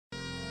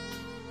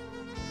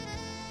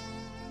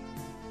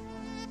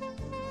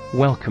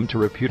Welcome to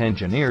Repute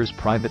Engineers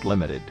Private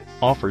Limited,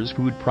 offers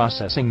food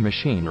processing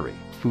machinery,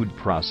 food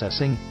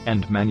processing,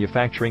 and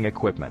manufacturing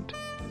equipment.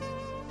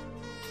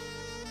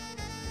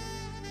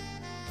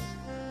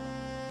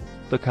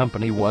 The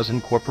company was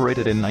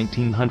incorporated in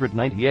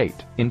 1998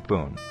 in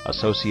Pune,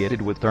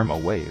 associated with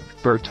Thermowave,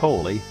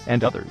 Bertolli,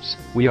 and others.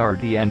 We are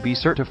DNB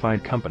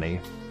certified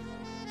company.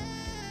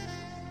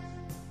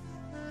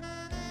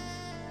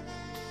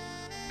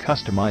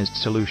 Customized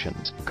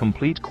solutions,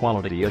 complete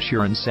quality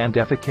assurance and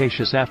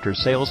efficacious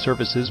after-sales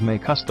services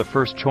make us the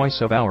first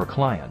choice of our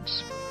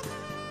clients.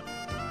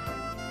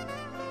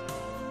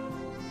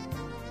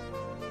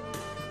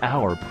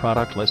 Our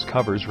product list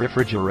covers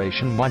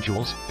refrigeration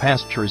modules,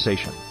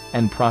 pasteurization,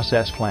 and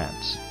process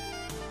plants.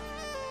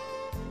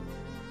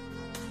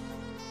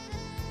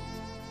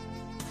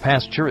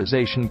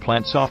 Pasteurization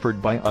plants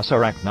offered by us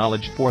are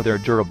acknowledged for their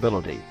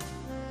durability.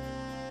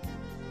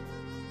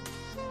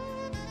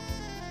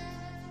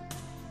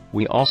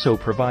 We also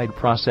provide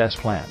process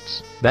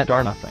plants that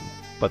are nothing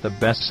but the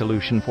best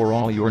solution for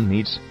all your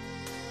needs.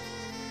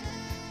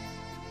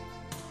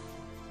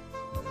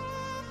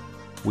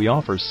 We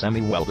offer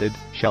semi-welded,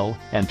 shell,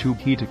 and tube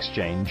heat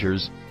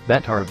exchangers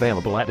that are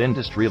available at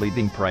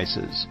industry-leading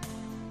prices.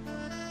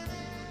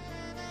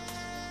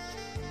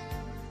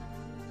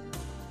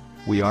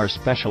 We are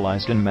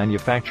specialized in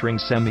manufacturing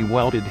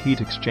semi-welded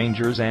heat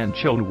exchangers and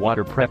chilled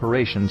water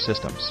preparation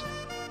systems.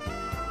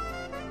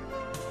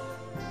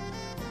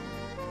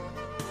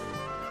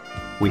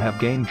 We have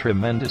gained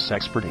tremendous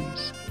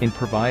expertise in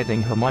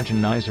providing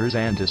homogenizers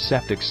and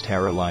aseptic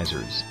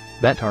sterilizers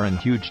that are in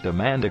huge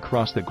demand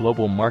across the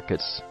global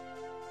markets.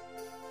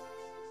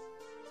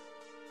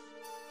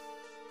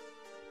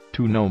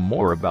 To know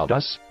more about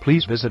us,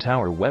 please visit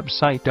our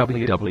website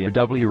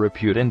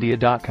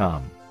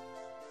www.reputeindia.com.